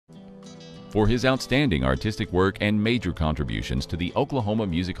For his outstanding artistic work and major contributions to the Oklahoma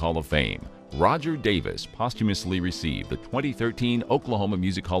Music Hall of Fame, Roger Davis posthumously received the 2013 Oklahoma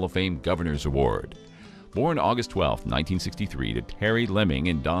Music Hall of Fame Governor's Award. Born August 12, 1963 to Terry Lemming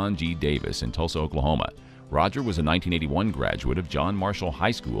and Don G. Davis in Tulsa, Oklahoma, Roger was a 1981 graduate of John Marshall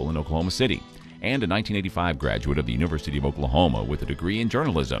High School in Oklahoma City and a 1985 graduate of the University of Oklahoma with a degree in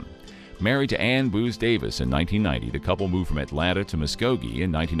journalism. Married to Ann Booz Davis in 1990, the couple moved from Atlanta to Muskogee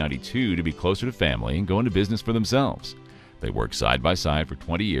in 1992 to be closer to family and go into business for themselves. They worked side by side for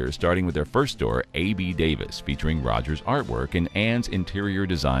 20 years, starting with their first store, A.B. Davis, featuring Roger's artwork and Ann's interior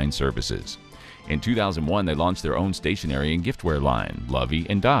design services. In 2001, they launched their own stationery and giftware line, Lovey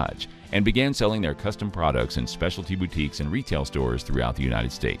and Dodge, and began selling their custom products in specialty boutiques and retail stores throughout the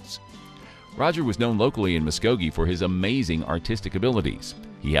United States. Roger was known locally in Muskogee for his amazing artistic abilities.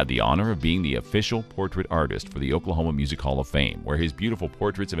 He had the honor of being the official portrait artist for the Oklahoma Music Hall of Fame, where his beautiful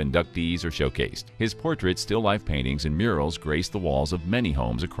portraits of inductees are showcased. His portraits, still life paintings, and murals grace the walls of many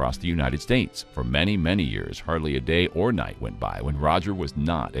homes across the United States. For many, many years, hardly a day or night went by when Roger was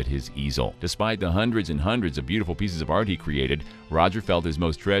not at his easel. Despite the hundreds and hundreds of beautiful pieces of art he created, Roger felt his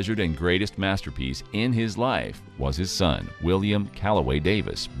most treasured and greatest masterpiece in his life was his son, William Calloway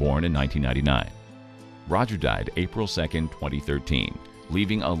Davis, born in 1999. Roger died April 2, 2013.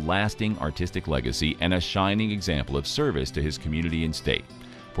 Leaving a lasting artistic legacy and a shining example of service to his community and state.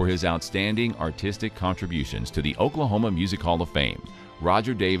 For his outstanding artistic contributions to the Oklahoma Music Hall of Fame,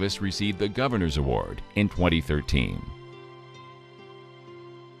 Roger Davis received the Governor's Award in 2013.